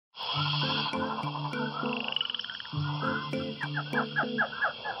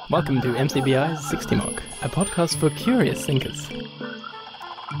Welcome to MCBI's 60 Mock, a podcast for curious thinkers.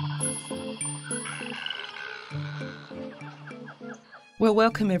 Well,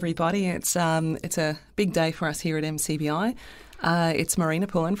 welcome everybody. It's a big day for us here at MCBI. It's Marina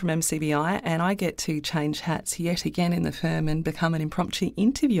Pullen from MCBI, and I get to change hats yet again in the firm and become an impromptu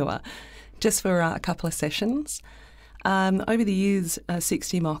interviewer just for a couple of sessions. Over the years,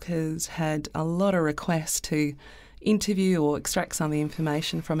 60 Mock has had a lot of requests to interview or extract some of the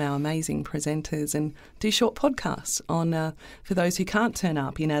information from our amazing presenters and do short podcasts on for those who can't turn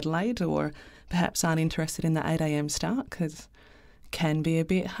up in Adelaide or perhaps aren't interested in the 8 a.m. start, because it can be a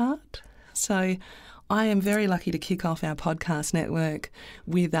bit hard. So I am very lucky to kick off our podcast network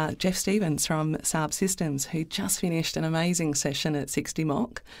with Geoff Stephens from SAAB Systems, who just finished an amazing session at 60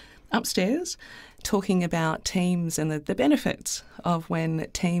 Mock upstairs, talking about teams and the benefits of when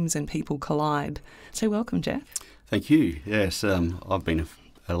teams and people collide. So welcome, Geoff. Thank you. Yes, I've been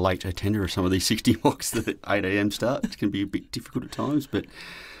a late attender of some of these 60 mocks that 8 a.m. start. It can be a bit difficult at times, but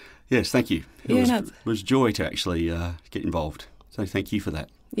yes, thank you. It was joy to actually get involved. So thank you for that.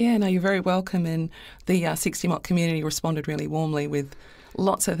 Yeah, no, you're very welcome. And the 60 Mock community responded really warmly with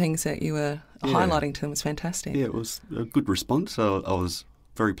lots of things that you were highlighting to them. It was fantastic. Yeah, it was a good response. So I was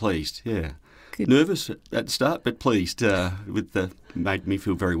very pleased, yeah. Good. Nervous at the start, but pleased. Made me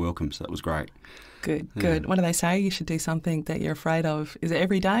feel very welcome, so that was great. Good, good. What do they say? You should do something that you're afraid of. Is it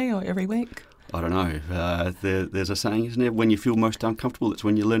every day or every week? I don't know. There's a saying, isn't there? When you feel most uncomfortable, that's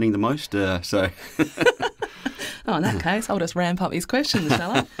when you're learning the most. So. Oh, in that case, I'll just ramp up these questions,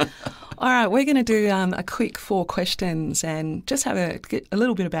 shall I? All right, we're going to do a quick 4 questions and just get a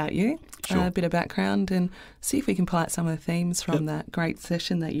little bit about you, Sure. a bit of background, and see if we can pull out some of the themes from that great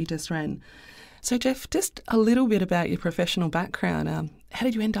session that you just ran. So, Geoff, just a little bit about your professional background. How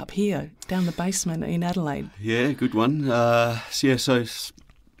did you end up here, down the basement in Adelaide? Yeah, good one. So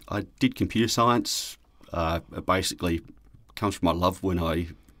I did computer science. It basically comes from my love when I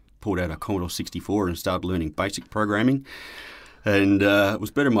pulled out a Commodore 64 and started learning basic programming. And it was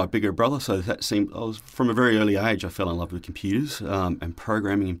better than my bigger brother, so that seemed, from a very early age, I fell in love with computers and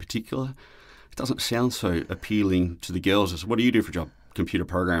programming in particular. It doesn't sound so appealing to the girls as, what do you do for a job? Computer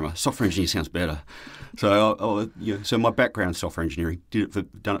programmer. Software engineer sounds better. So so my background software engineering,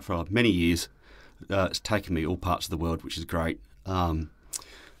 done it for many years. It's taken me all parts of the world, which is great. But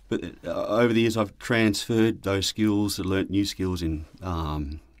over the years, I've transferred those skills, learnt new skills in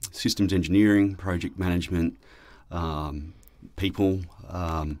systems engineering, project management, people.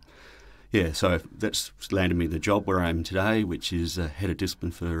 So that's landed me the job where I am today, which is head of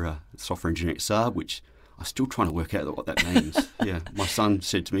discipline for software engineering at SAAB, which I'm still trying to work out what that means. Yeah, my son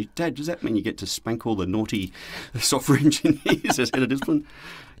said to me, "Dad, does that mean you get to spank all the naughty software engineers as head of discipline?"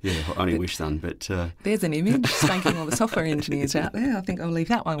 Yeah, I only wish, son, but... There's an image, spanking all the software engineers out there. I think I'll leave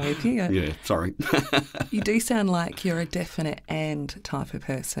that one with you. Yeah, sorry. You do sound like you're a definite and type of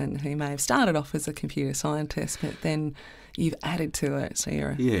person who may have started off as a computer scientist, but then you've added to it, so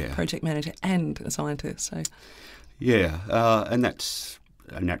you're a project manager and a scientist. So, yeah, and that's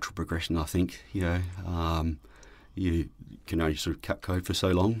a natural progression, I think. You can only sort of cut code for so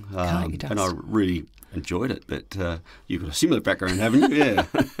long, and I really enjoyed it. But you've got a similar background, haven't you? Yeah.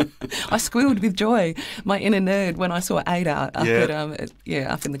 I squealed with joy, my inner nerd, when I saw Ada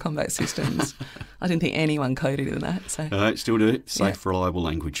up in the combat systems. I didn't think anyone coded in that. So no, still do it. Safe, reliable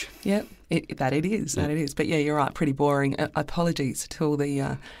language. Yep. That it is. But yeah, you're right, pretty boring. Apologies to all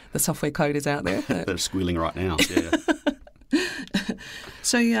the software coders out there. They're squealing right now. Yeah.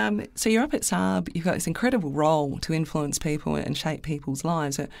 So you're up at SAAB. You've got this incredible role to influence people and shape people's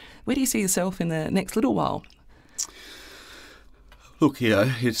lives. Where do you see yourself in the next little while? Look,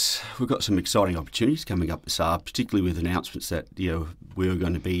 we've got some exciting opportunities coming up at SAAB, particularly with announcements that we're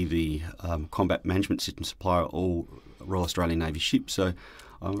going to be the combat management system supplier of all Royal Australian Navy ships. So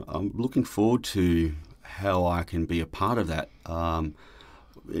I'm looking forward to how I can be a part of that.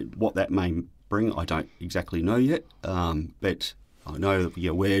 What that may bring, I don't exactly know yet, but I know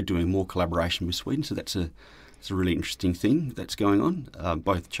that we're doing more collaboration with Sweden, so it's a really interesting thing that's going on,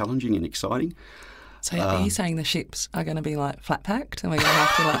 both challenging and exciting. So are you saying the ships are going to be like flat packed and we're going to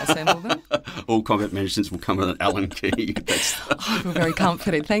have to assemble them? All combat management will come with an Allen key. I feel very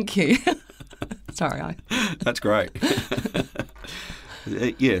comforted, thank you. Sorry. That's great.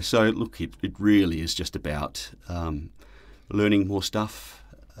 So look, it really is just about learning more stuff,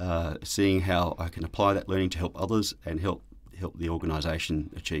 seeing how I can apply that learning to help others and help the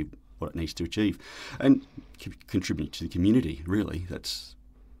organisation achieve what it needs to achieve, and contribute to the community. Really, that's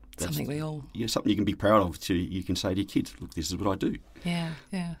something we all... Yeah, something you can be proud of. You can say to your kids, look, this is what I do. Yeah.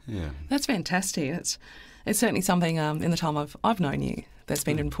 Yeah. That's fantastic. It's certainly something in the time I've known you that's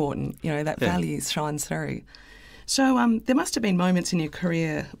been important. You know, that values shines through. So there must have been moments in your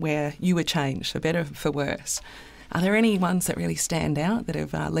career where you were changed, for better, for worse. Are there any ones that really stand out that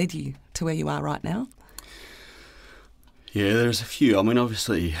have led you to where you are right now? Yeah, there's a few. I mean,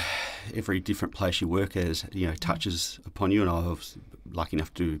 obviously, every different place you work touches upon you, and I was lucky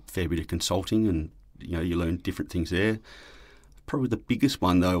enough to do a fair bit of consulting, and you learn different things there. Probably the biggest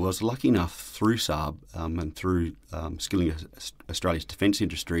one, though, was lucky enough through SAAB and through skilling Australia's defence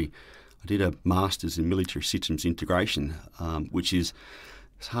industry. I did a Masters in Military Systems Integration, which is,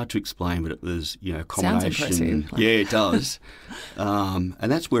 it's hard to explain, but it was, a combination. Sounds impressive. Yeah, it does. And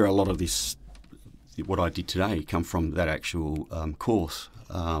that's where a lot of this, what I did today, come from that actual course.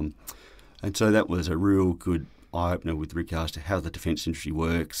 And so that was a real good eye-opener with regards to how the defence industry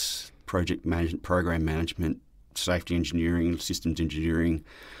works, project management, program management, safety engineering, systems engineering,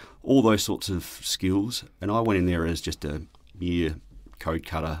 all those sorts of skills. And I went in there as just a mere code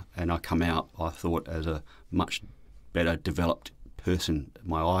cutter, and I come out, I thought, as a much better developed person.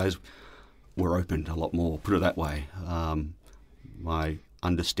 My eyes were opened a lot more, put it that way. My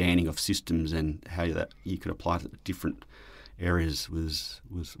understanding of systems and how that you could apply it to different areas was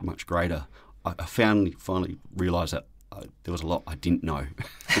much greater. I finally realised that there was a lot I didn't know.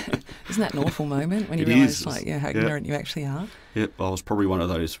 Isn't that an awful moment when you It realise is. how ignorant you actually are? Yep, I was probably one of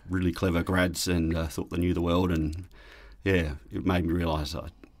those really clever grads and thought they knew the world, and it made me realise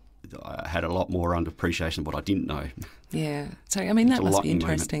I had a lot more under appreciation of what I didn't know. Yeah, so I mean that must be moment.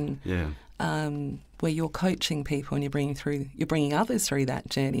 interesting. Yeah. Where you're coaching people and you're bringing others through that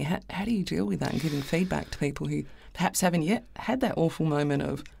journey. How do you deal with that and giving feedback to people who perhaps haven't yet had that awful moment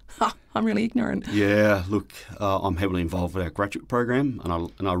of, I'm really ignorant? Yeah, look, I'm heavily involved with our graduate program,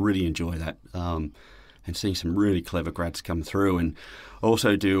 and I really enjoy that, and seeing some really clever grads come through, and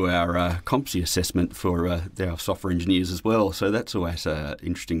also do our competency assessment for our software engineers as well. So that's always an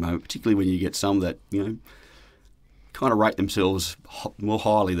interesting moment, particularly when you get some that kind of rate themselves more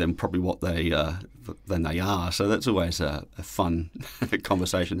highly than probably what than they are. So that's always a fun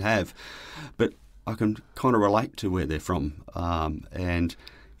conversation to have. But I can kind of relate to where they're from, and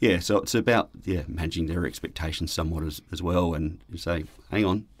so it's about managing their expectations somewhat as well. And you say, hang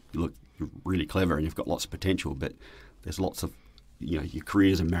on, look, you're really clever and you've got lots of potential, but there's lots of your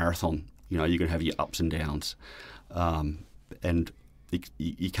career's a marathon. You're going to have your ups and downs, and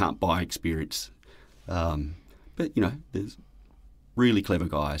you can't buy experience. But there's really clever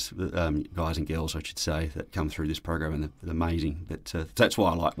guys and girls, I should say, that come through this program, and they're amazing. But that's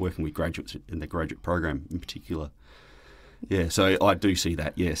why I like working with graduates in the graduate program in particular. Yeah, so I do see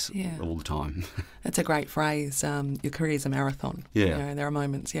that, yes, all the time. That's a great phrase. Your career's a marathon. Yeah. There are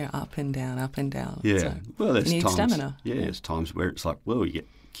moments, up and down, up and down. Yeah. So well, there's you need times, stamina. Yeah, there's times where it's like, well, you get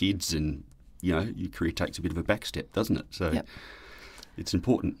kids and, your career takes a bit of a back step, doesn't it? So it's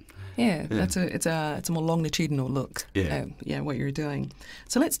important. Yeah, it's a more longitudinal look at what you're doing.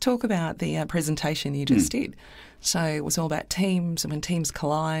 So let's talk about the presentation you just did. So it was all about teams and when teams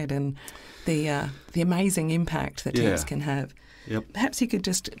collide and the amazing impact that teams can have. Yep. Perhaps you could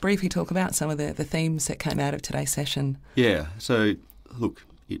just briefly talk about some of the themes that came out of today's session. Yeah, so look,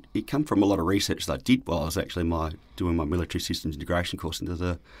 it came from a lot of research that I did while I was actually doing my military systems integration course, and there's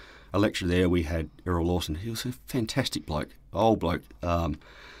a lecturer there. We had Errol Lawson. He was a fantastic bloke, old bloke. So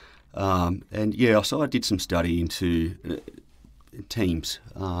I did some study into teams.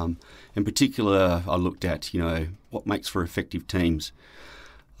 In particular, I looked at, what makes for effective teams.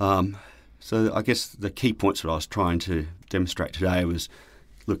 So I guess the key points that I was trying to demonstrate today was,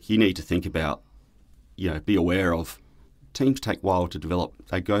 look, you need to think about, be aware of teams take a while to develop.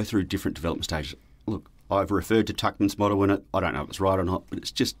 They go through different development stages. Look, I've referred to Tuckman's model in it. I don't know if it's right or not, but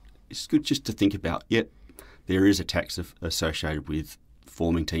it's good just to think about, there is a tax associated with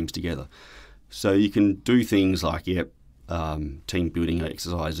forming teams together. So you can do things like, team building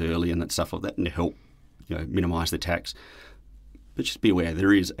exercise early and that stuff like that, and to help, minimise the tax. But just be aware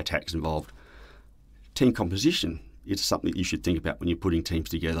there is a tax involved. Team composition is something that you should think about when you're putting teams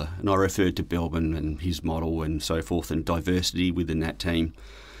together. And I referred to Belbin and his model and so forth, and diversity within that team.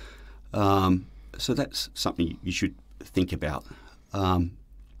 So that's something you should think about.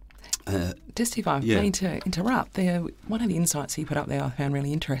 Just if I need to interrupt, one of the insights you put up there I found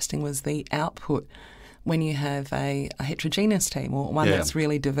really interesting was the output when you have a heterogeneous team or one that's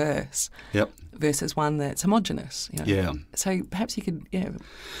really diverse versus one that's homogenous. So perhaps you could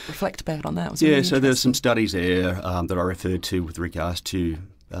reflect back on that. Really so there's some studies there that I referred to with regards to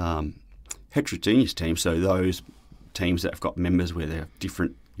heterogeneous teams, so those teams that have got members where they have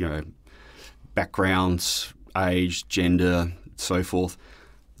different backgrounds, age, gender, so forth.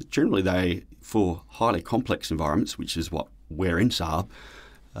 Generally, for highly complex environments, which is what we're in SAAB,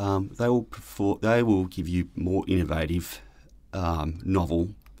 they will give you more innovative, novel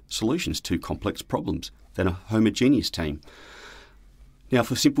solutions to complex problems than a homogeneous team. Now,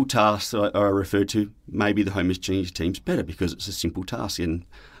 for simple tasks I referred to, maybe the homogeneous team's better because it's a simple task, and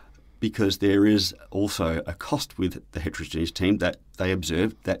because there is also a cost with the heterogeneous team that they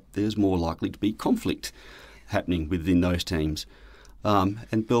observed that there's more likely to be conflict happening within those teams.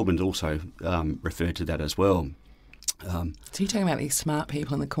 And Belbin also referred to that as well. So you're talking about these smart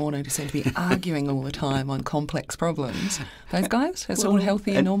people in the corner who seem to be arguing all the time on complex problems. Those guys, it's all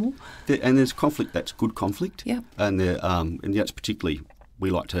healthy and normal. And there's conflict that's good conflict. Yeah. And that's particularly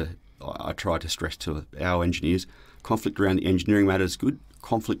I try to stress to our engineers, conflict around the engineering matter is good.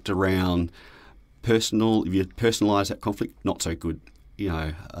 Conflict around if you personalise that conflict, not so good.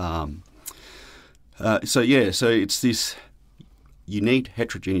 So it's this. You need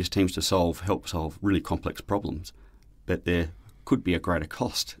heterogeneous teams to help solve really complex problems, but there could be a greater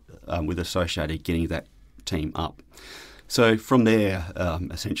cost with associated getting that team up. So from there,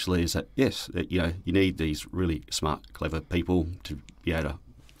 essentially, is that yes, you need these really smart, clever people to be able to,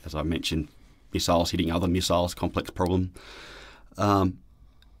 as I mentioned, missiles hitting other missiles, complex problem,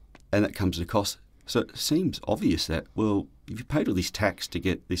 and that comes at a cost. So it seems obvious that, well, if you paid all this tax to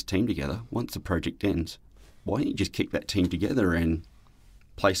get this team together, once the project ends, why don't you just keep that team together and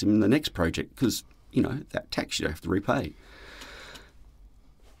place them in the next project? Because, that tax you don't have to repay.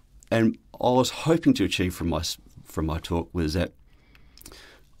 And I was hoping to achieve from my talk was that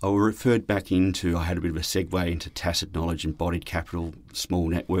I referred back into, I had a bit of a segue into tacit knowledge, embodied capital, small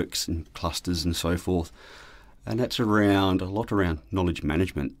networks and clusters and so forth. And that's a lot around knowledge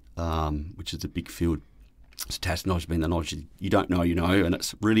management, which is a big field. So tacit knowledge being the knowledge you don't know, and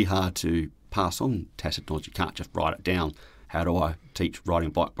it's really hard to pass on tacit knowledge. You can't just write it down. How do I teach riding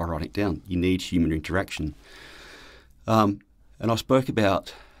a bike by writing it down? You need human interaction. And I spoke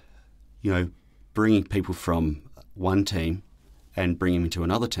about, bringing people from one team and bringing them into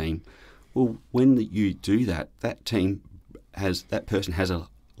another team. Well, when you do that, that person has a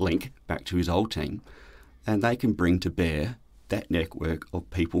link back to his old team, and they can bring to bear that network of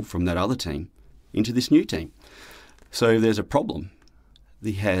people from that other team into this new team. So if there's a problem,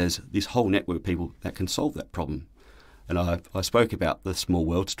 he has this whole network of people that can solve that problem. And I spoke about the small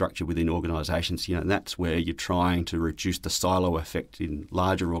world structure within organisations, and that's where you're trying to reduce the silo effect in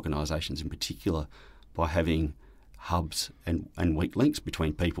larger organisations in particular by having hubs and weak links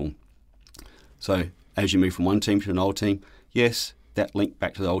between people. So as you move from one team to an old team, yes, that link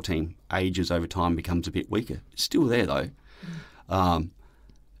back to the old team ages over time, becomes a bit weaker. It's still there though.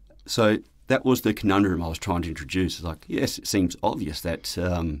 So that was the conundrum I was trying to introduce. It's like, yes, it seems obvious that,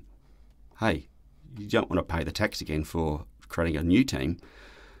 hey, you don't want to pay the tax again for creating a new team,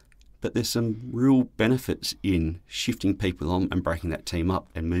 but there's some real benefits in shifting people on and breaking that team up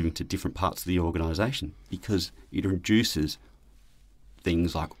and moving to different parts of the organisation, because it reduces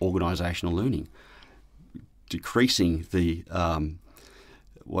things like organisational learning, decreasing the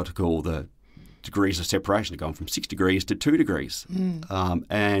what I call the degrees of separation, going from 6 degrees to 2 degrees.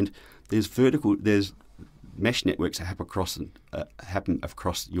 And there's mesh networks that happen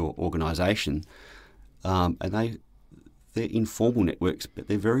across your organisation, and they're informal networks, but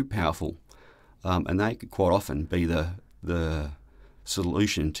they're very powerful, and they could quite often be the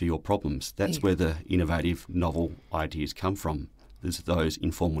solution to your problems. That's where the innovative, novel ideas come from. There's those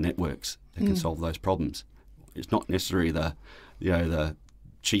informal networks that can solve those problems. It's not necessarily the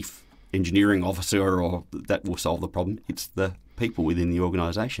chief engineering officer or that will solve the problem. It's the people within the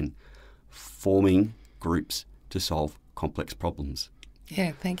organisation forming groups to solve complex problems.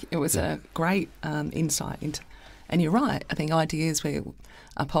 Yeah, thank you. It was a great insight into, and you're right. I think ideas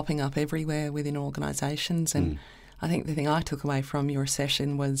are popping up everywhere within organisations, and I think the thing I took away from your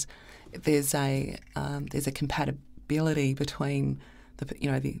session was there's a compatibility between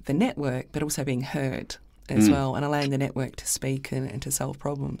the network, but also being heard as well, and allowing the network to speak and to solve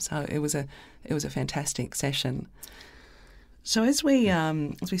problems. So it was a fantastic session. So as we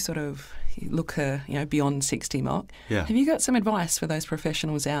sort of look beyond 60 Mock, have you got some advice for those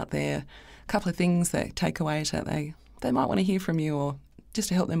professionals out there? A couple of things that take away that they might want to hear from you, or just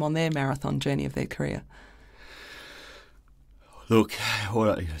to help them on their marathon journey of their career. Look,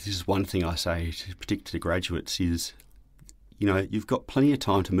 this is one thing I say, particularly to graduates, is you've got plenty of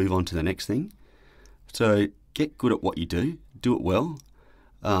time to move on to the next thing. So get good at what you do it well,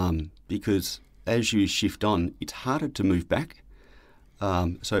 because as you shift on, it's harder to move back.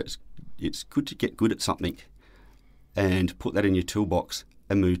 So it's good to get good at something and put that in your toolbox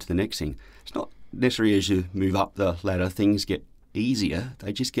and move to the next thing. It's not necessarily as you move up the ladder, things get easier.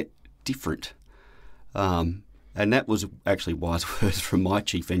 They just get different. And that was actually wise words from my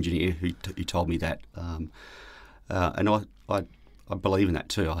chief engineer who told me that. And I believe in that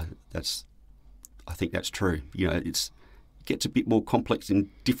too. I think that's true. It gets a bit more complex in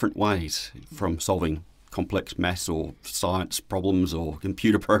different ways, from solving complex maths or science problems or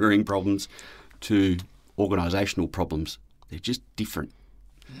computer programming problems to organisational problems. They're just different.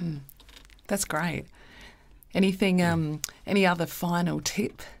 That's great. Anything? Any other final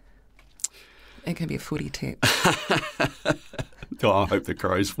tip? It can be a footy tip. I hope the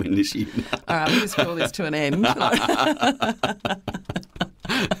Crows win this year. All right, we'll just draw this to an end.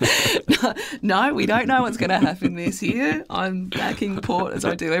 No, we don't know what's going to happen this year. I'm backing Port as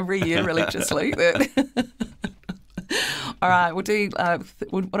I do every year religiously. All right, we'll do.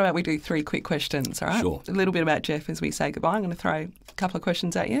 What about we do 3 quick questions? All right, Sure. A little bit about Geoff as we say goodbye. I'm going to throw a couple of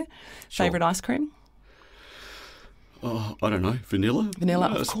questions at you. Sure. Favourite ice cream? Oh, I don't know. Vanilla? Vanilla,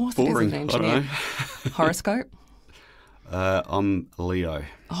 No, of it's course. boring. It is I an don't engineer. know. Horoscope? I'm Leo.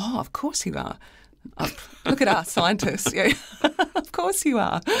 Oh, of course you are. Look at us, scientists. Yeah. Of course you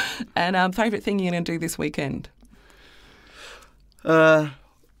are. And favourite thing you're going to do this weekend? I'd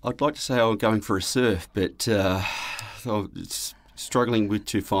like to say I'm going for a surf, but it's struggling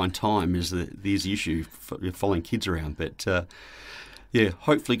to find time is the issue, following kids around. But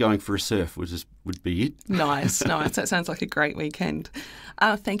hopefully going for a surf would be it. Nice. That sounds like a great weekend.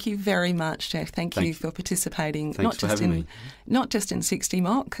 Thank you very much, Geoff. Thank you for participating. Thanks for having me. Not just in 60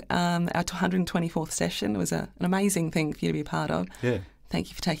 Mock. Our 124th session was an amazing thing for you to be a part of. Yeah. Thank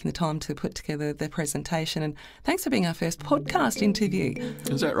you for taking the time to put together the presentation, and thanks for being our first podcast interview.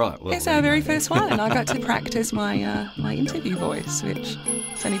 Is that right? Well, it's our very first one, and I got to practice my my interview voice, which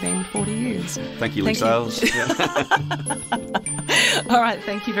it's only been 40 years. Thank you, Lee Sales. All right,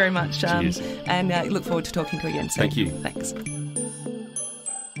 thank you very much. Cheers. And look forward to talking to you again soon. Thank you. Thanks.